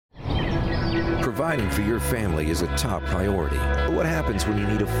Providing for your family is a top priority. But what happens when you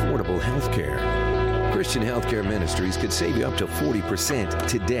need affordable health care? Christian Healthcare Ministries could save you up to 40%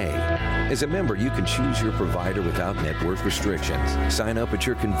 today. As a member, you can choose your provider without network restrictions. Sign up at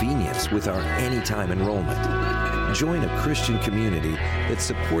your convenience with our anytime enrollment. Join a Christian community that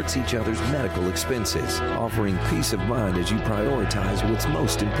supports each other's medical expenses, offering peace of mind as you prioritize what's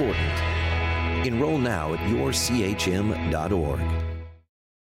most important. Enroll now at yourchm.org.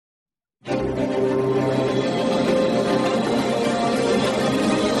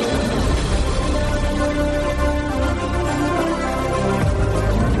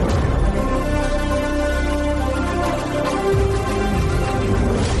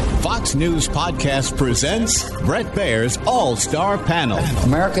 Fox News Podcast presents Brett Baer's All-Star Panel.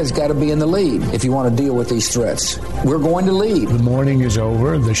 America's got to be in the lead if you want to deal with these threats. We're going to lead. The mourning is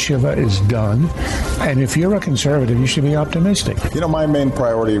over. The Shiva is done. And if you're a conservative, you should be optimistic. You know, my main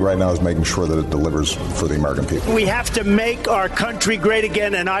priority right now is making sure that it delivers for the American people. We have to make our country great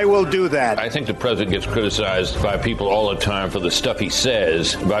again, and I will do that. I think the president gets criticized by people all the time for the stuff he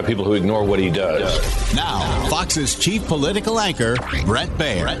says, by people who ignore what he does. Now, Fox's chief political anchor, Brett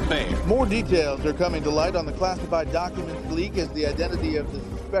Baer. More details are coming to light on the classified documents leak as the identity of the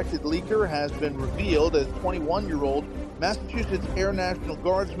suspected leaker has been revealed as 21-year-old Massachusetts Air National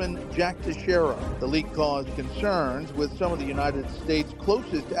Guardsman Jack Teixeira. The leak caused concerns with some of the United States'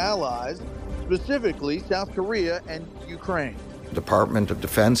 closest allies, specifically South Korea and Ukraine. The Department of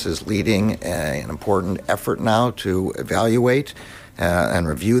Defense is leading an important effort now to evaluate and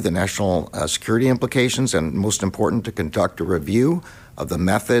review the national security implications, and most important, to conduct a review of the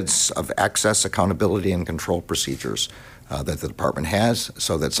methods of access, accountability, and control procedures that the department has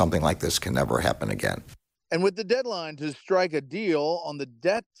so that something like this can never happen again. And with the deadline to strike a deal on the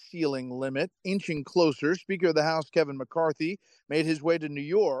debt ceiling limit inching closer, Speaker of the House Kevin McCarthy made his way to New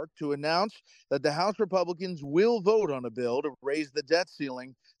York to announce that the House Republicans will vote on a bill to raise the debt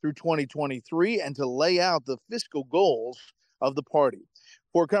ceiling through 2023 and to lay out the fiscal goals of the party.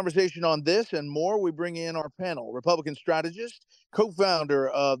 For a conversation on this and more, we bring in our panel, Republican strategist, co-founder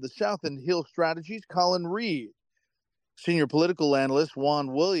of the South and Hill Strategies, Colin Reed, senior political analyst,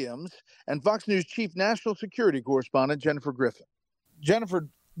 Juan Williams, and Fox News chief national security correspondent, Jennifer Griffin. Jennifer,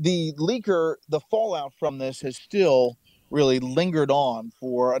 the leaker, the fallout from this has still really lingered on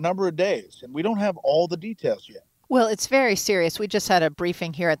for a number of days, and we don't have all the details yet. Well, it's very serious. We just had a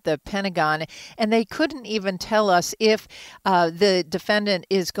briefing here at the Pentagon, and they couldn't even tell us if the defendant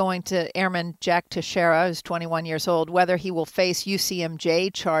is going to, Airman Jack Teixeira, who's 21 years old, whether he will face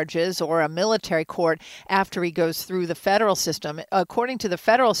UCMJ charges or a military court after he goes through the federal system. According to the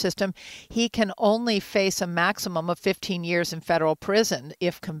federal system, he can only face a maximum of 15 years in federal prison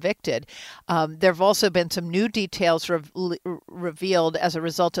if convicted. There have also been some new details revealed as a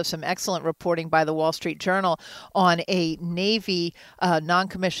result of some excellent reporting by the Wall Street Journal on a Navy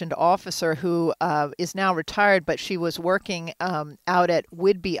non-commissioned officer who is now retired, but she was working out at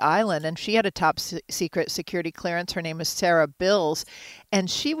Whidbey Island, and she had a top secret security clearance. Her name is Sarah Bills, and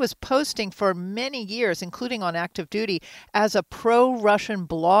she was posting for many years, including on active duty, as a pro-Russian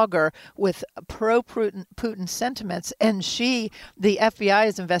blogger with pro-Putin sentiments. And the FBI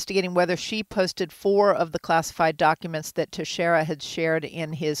is investigating whether she posted 4 of the classified documents that Teixeira had shared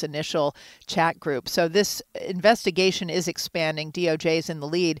in his initial chat group. So this investigation is expanding. DOJ is in the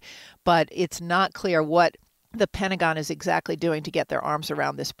lead, but it's not clear what the Pentagon is exactly doing to get their arms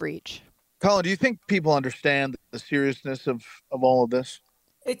around this breach. Colin, do you think people understand the seriousness of all of this?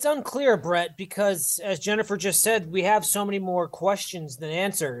 It's unclear, Brett, because as Jennifer just said, we have so many more questions than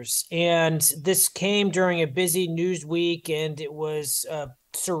answers. And this came during a busy news week, and it was a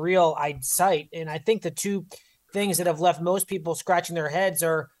surreal sight. And I think the two things that have left most people scratching their heads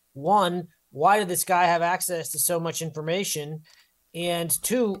are, one, why did this guy have access to so much information? And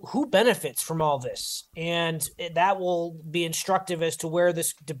two, who benefits from all this? And that will be instructive as to where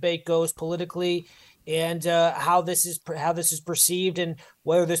this debate goes politically, and how this is perceived, and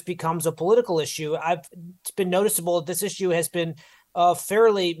whether this becomes a political issue. It's been noticeable that this issue has been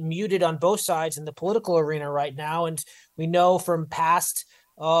fairly muted on both sides in the political arena right now, and we know from past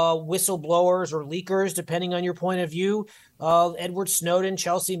whistleblowers or leakers, depending on your point of view, Edward Snowden,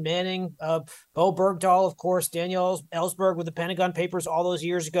 Chelsea Manning, Bo Bergdahl, of course, Daniel Ellsberg with the Pentagon Papers all those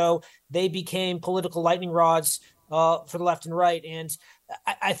years ago. They became political lightning rods for the left and right. And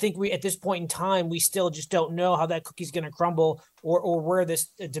I think we, at this point in time, we still just don't know how that cookie's going to crumble, or where this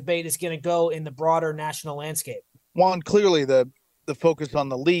debate is going to go in the broader national landscape. Juan, clearly the focus on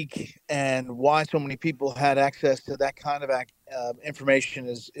the leak and why so many people had access to that kind of information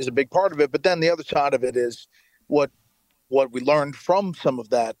is a big part of it. But then the other side of it is what what we learned from some of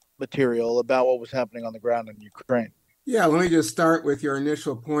that material about what was happening on the ground in Ukraine. Yeah, let me just start with your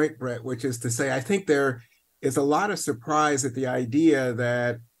initial point, Brett, which is to say, I think there is a lot of surprise at the idea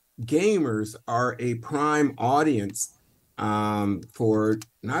that gamers are a prime audience for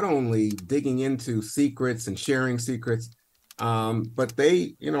not only digging into secrets and sharing secrets, but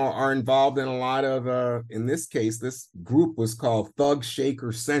they, are involved in a lot of, in this case, this group was called Thug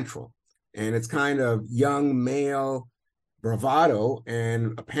Shaker Central, and it's kind of young male bravado.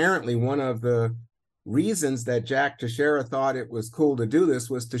 And apparently one of the reasons that Jack Teixeira thought it was cool to do this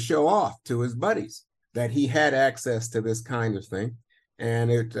was to show off to his buddies that he had access to this kind of thing.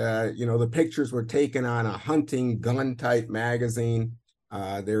 And it, the pictures were taken on a hunting gun type magazine.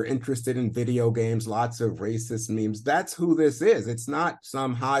 They're interested in video games, lots of racist memes. That's who this is. It's not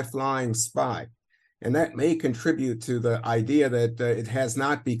some high flying spy. And that may contribute to the idea that it has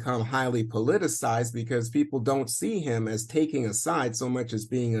not become highly politicized because people don't see him as taking a side so much as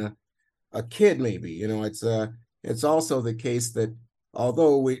being a kid, maybe. It's also the case that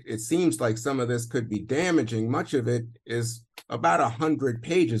although it seems like some of this could be damaging, much of it is about 100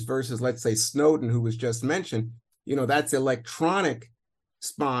 pages versus, let's say, Snowden, who was just mentioned. That's electronic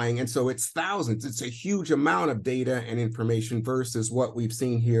spying, and so it's thousands. It's a huge amount of data and information versus what we've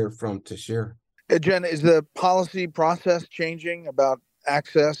seen here from Teixeira. Jen, is the policy process changing about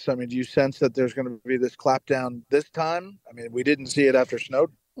access? I mean, do you sense that there's going to be this clampdown this time? I mean, we didn't see it after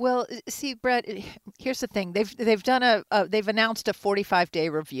Snowden. Well, see, Brett, here's the thing. They've done they've announced a 45-day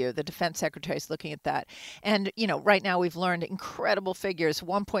review. The defense secretary is looking at that. And, right now we've learned incredible figures.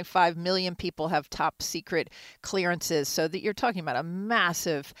 1.5 million people have top secret clearances. So that you're talking about a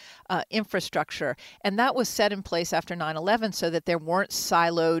massive infrastructure. And that was set in place after 9/11 so that there weren't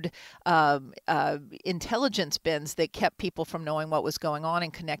siloed intelligence bins that kept people from knowing what was going on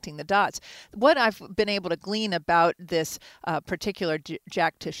and connecting the dots. What I've been able to glean about this particular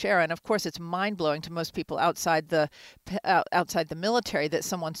Jack Teixeira, and of course it's mind-blowing to most people outside the military that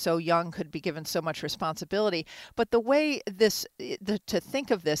someone so young could be given so much responsibility. But the way to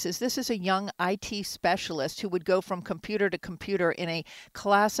think of this is a young IT specialist who would go from computer to computer in a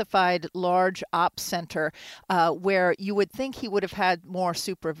classified large ops center where you would think he would have had more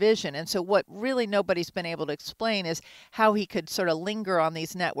supervision. And so what really nobody's been able to explain is how he could sort of linger on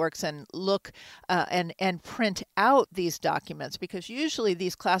these networks and look and print out these documents, because usually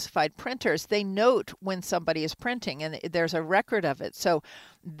these classified printers, they note when somebody is printing and there's a record of it. So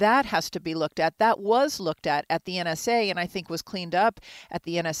that has to be looked at. That was looked at the NSA, and I think was cleaned up at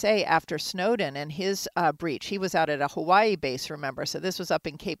the NSA after Snowden and his breach. He was out at a Hawaii base, remember? So this was up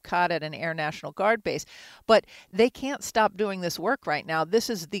in Cape Cod at an Air National Guard base. But they can't stop doing this work right now. This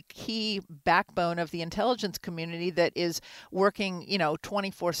is the key backbone of the intelligence community that is working,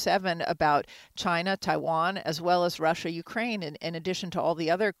 24/7 about China, Taiwan, as well as Russia, Ukraine, in addition to all the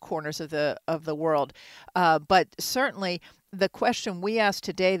other corners of the world. But certainly the question we asked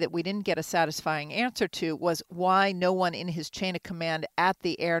today that we didn't get a satisfying answer to was why no one in his chain of command at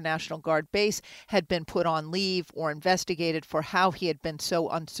the Air National Guard base had been put on leave or investigated for how he had been so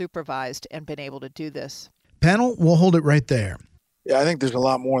unsupervised and been able to do this. Panel, we'll hold it right there. Yeah, I think there's a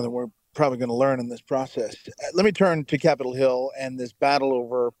lot more than we're probably going to learn in this process. Let me turn to Capitol Hill and this battle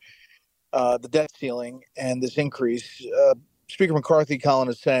over the debt ceiling and this increase. Speaker McCarthy, Colin,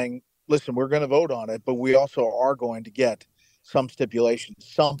 is saying, listen, we're going to vote on it, but we also are going to get some stipulation,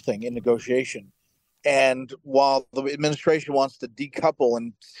 something in negotiation. And while the administration wants to decouple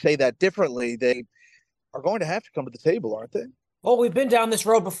and say that differently, they are going to have to come to the table, aren't they? Well, we've been down this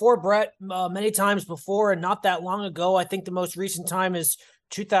road before, Brett, many times before, and not that long ago. I think the most recent time is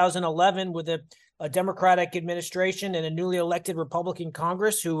 2011 with a Democratic administration and a newly elected Republican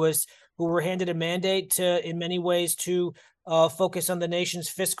Congress who were handed a mandate to, in many ways, to focus on the nation's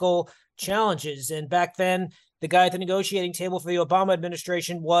fiscal challenges. And back then, the guy at the negotiating table for the Obama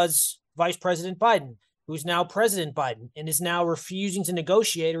administration was Vice President Biden, who's now President Biden, and is now refusing to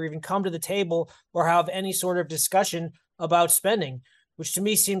negotiate or even come to the table or have any sort of discussion about spending, which to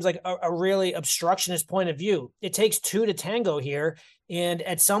me seems like a really obstructionist point of view. It takes two to tango here. And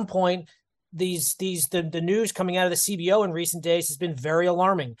at some point, the news coming out of the CBO in recent days has been very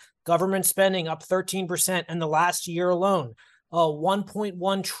alarming. Government spending up 13% in the last year alone,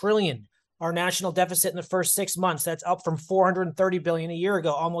 1.1 trillion. Our national deficit in the first 6 months, that's up from $430 billion a year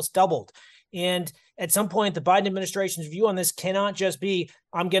ago, almost doubled. And at some point, the Biden administration's view on this cannot just be,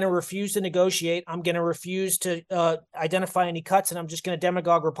 I'm going to refuse to negotiate, I'm going to refuse to identify any cuts, and I'm just going to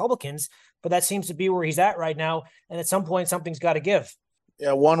demagogue Republicans. But that seems to be where he's at right now. And at some point, something's got to give.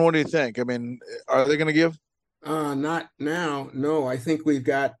 Yeah, what do you think? I mean, are they going to give? Not now. No, I think we've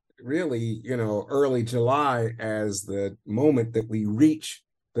got really, early July as the moment that we reach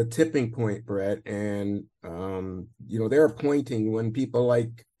the tipping point, Brett. And, they're pointing when people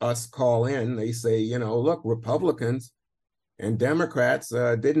like us call in, they say, look, Republicans and Democrats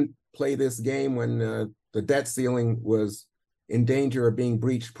didn't play this game when the debt ceiling was in danger of being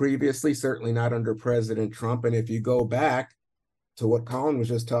breached previously, certainly not under President Trump. And if you go back to what Colin was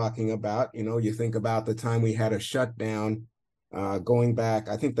just talking about, you think about the time we had a shutdown going back,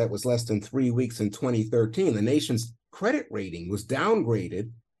 I think that was less than 3 weeks in 2013. The nation's credit rating was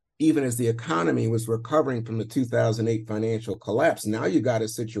downgraded even as the economy was recovering from the 2008 financial collapse. Now you got a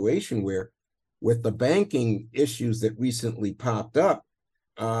situation where, with the banking issues that recently popped up,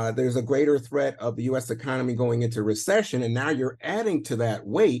 there's a greater threat of the U.S. economy going into recession. And now you're adding to that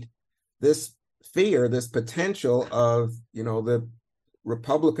weight this fear, this potential of, the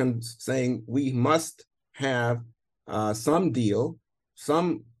Republicans saying we must have some deal,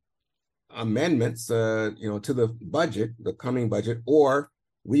 some amendments, to the budget, the coming budget, or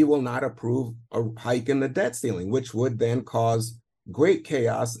we will not approve a hike in the debt ceiling, which would then cause great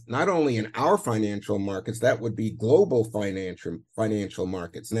chaos, not only in our financial markets, that would be global financial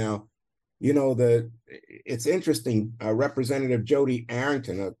markets. Now, it's interesting. Representative Jody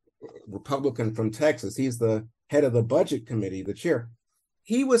Arrington, a Republican from Texas, he's the head of the Budget Committee, the chair.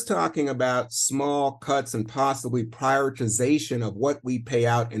 He was talking about small cuts and possibly prioritization of what we pay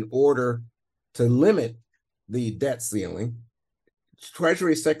out in order to limit the debt ceiling.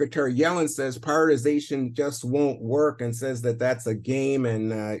 Treasury Secretary Yellen says prioritization just won't work and says that that's a game,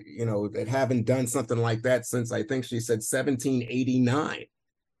 and that haven't done something like that since, I think she said, 1789.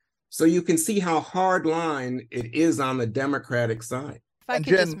 So you can see how hard line it is on the Democratic side. If I could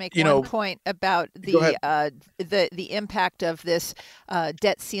just make one point about the impact of this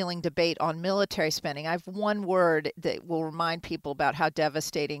debt ceiling debate on military spending. I have one word that will remind people about how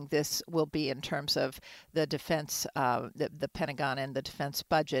devastating this will be in terms of the defense, the Pentagon and the defense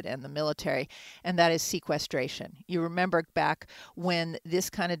budget and the military, and that is sequestration. You remember back when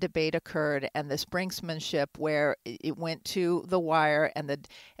this kind of debate occurred and this brinksmanship where it went to the wire and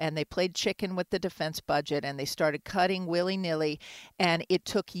they played chicken with the defense budget and they started cutting willy-nilly, and it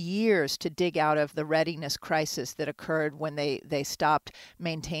took years to dig out of the readiness crisis that occurred when they stopped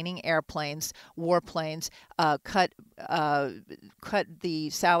maintaining airplanes, warplanes, cut the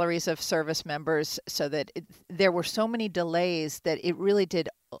salaries of service members, so that there were so many delays that it really did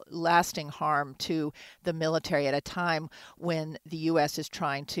lasting harm to the military at a time when the U.S. is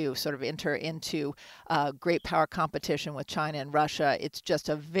trying to sort of enter into great power competition with China and Russia. It's just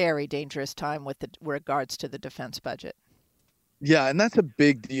a very dangerous time with regards to the defense budget. Yeah, and that's a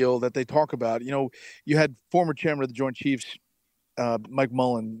big deal that they talk about. You had former chairman of the Joint Chiefs, Mike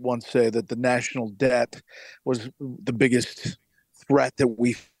Mullen, once say that the national debt was the biggest threat that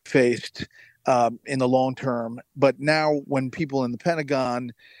we faced in the long term. But now when people in the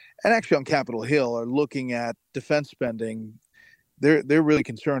Pentagon and actually on Capitol Hill are looking at defense spending, they're really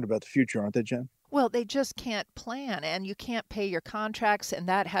concerned about the future, aren't they, Jen? Well, they just can't plan, and you can't pay your contracts, and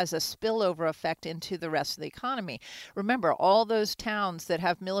that has a spillover effect into the rest of the economy. Remember, all those towns that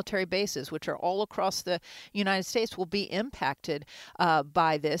have military bases, which are all across the United States, will be impacted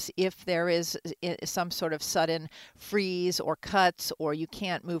by this if there is some sort of sudden freeze or cuts, or you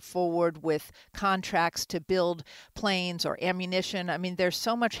can't move forward with contracts to build planes or ammunition. I mean, there's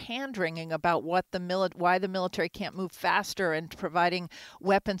so much hand-wringing about why the military can't move faster in providing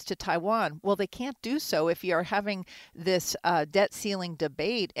weapons to Taiwan. Well, they can't do so if you're having this debt ceiling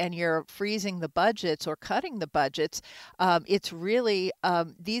debate and you're freezing the budgets or cutting the budgets. It's really,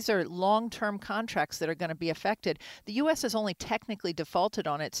 these are long-term contracts that are going to be affected. The U.S. has only technically defaulted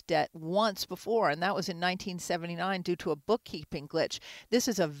on its debt once before, and that was in 1979 due to a bookkeeping glitch. This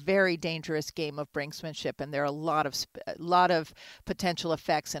is a very dangerous game of brinksmanship, and there are a lot of potential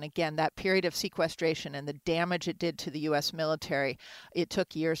effects. And again, that period of sequestration and the damage it did to the U.S. military, it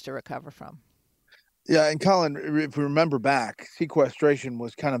took years to recover from. Yeah, and Colin, if we remember back, sequestration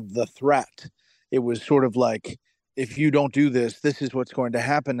was kind of the threat. It was sort of like, if you don't do this, this is what's going to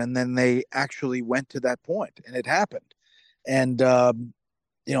happen. And then they actually went to that point, and it happened. And,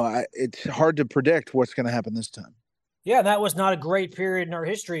 it's hard to predict what's going to happen this time. Yeah, that was not a great period in our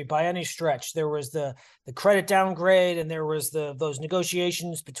history by any stretch. There was the credit downgrade, and there was those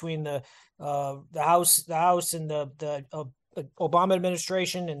negotiations between the House and the Obama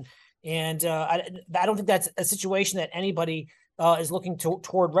administration, and I don't think that's a situation that anybody is looking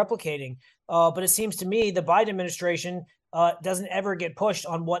toward replicating. But it seems to me the Biden administration doesn't ever get pushed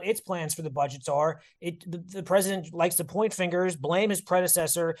on what its plans for the budgets are. The president likes to point fingers, blame his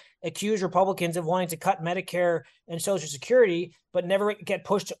predecessor, accuse Republicans of wanting to cut Medicare and Social Security, but never get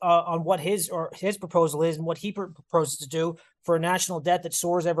pushed on what his proposal is and what he proposes to do for a national debt that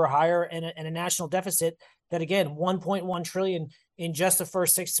soars ever higher and a national deficit that, again, $1.1 trillion in just the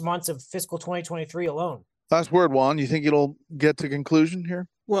first 6 months of fiscal 2023 alone. Last word, Juan. You think it'll get to conclusion here?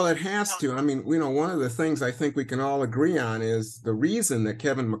 Well, it has to. I mean, one of the things I think we can all agree on is the reason that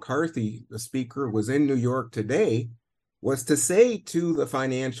Kevin McCarthy, the speaker, was in New York today was to say to the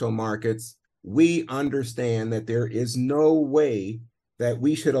financial markets, we understand that there is no way that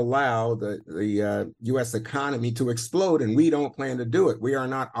we should allow the U.S. economy to explode, and we don't plan to do it. We are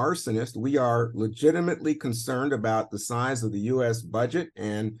not arsonists. We are legitimately concerned about the size of the U.S. budget,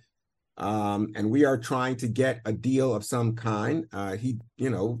 and we are trying to get a deal of some kind.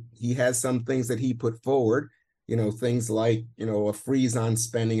 He has some things that he put forward, things like, a freeze on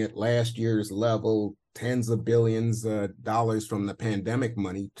spending at last year's level, tens of billions dollars from the pandemic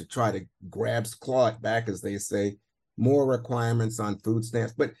money to try to claw it back, as they say, more requirements on food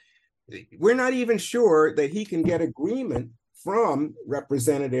stamps. But we're not even sure that he can get agreement from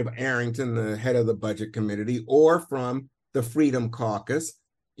Representative Arrington, the head of the Budget Committee, or from the Freedom Caucus.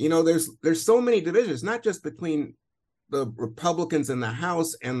 There's so many divisions, not just between the Republicans in the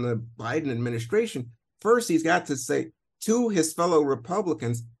House and the Biden administration. First, he's got to say to his fellow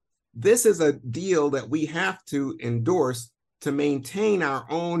Republicans, this is a deal that we have to endorse to maintain our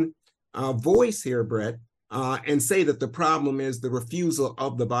own voice here, Brett, and say that the problem is the refusal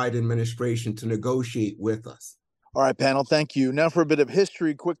of the Biden administration to negotiate with us. All right, panel, thank you. Now for a bit of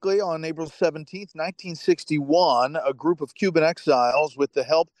history quickly. On April 17th, 1961, a group of Cuban exiles, with the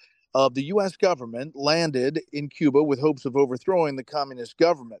help of the U.S. government, landed in Cuba with hopes of overthrowing the communist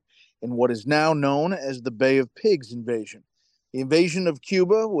government in what is now known as the Bay of Pigs invasion. The invasion of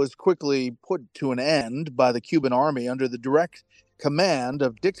Cuba was quickly put to an end by the Cuban army under the direct command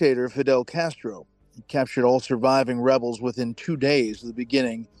of dictator Fidel Castro. He captured all surviving rebels within 2 days of the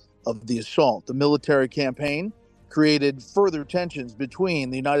beginning of the assault. The military campaign created further tensions between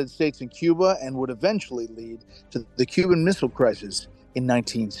the United States and Cuba and would eventually lead to the Cuban Missile Crisis in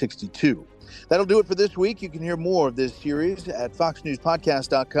 1962. That'll do it for this week. You can hear more of this series at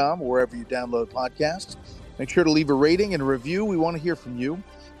foxnewspodcast.com or wherever you download podcasts. Make sure to leave a rating and a review. We want to hear from you.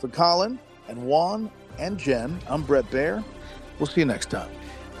 For Colin and Juan and Jen, I'm Brett Baer. We'll see you next time.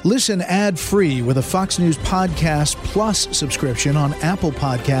 Listen ad-free with a Fox News Podcast Plus subscription on Apple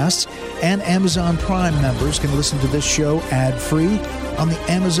Podcasts, and Amazon Prime members can listen to this show ad-free on the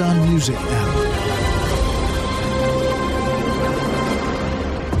Amazon Music app.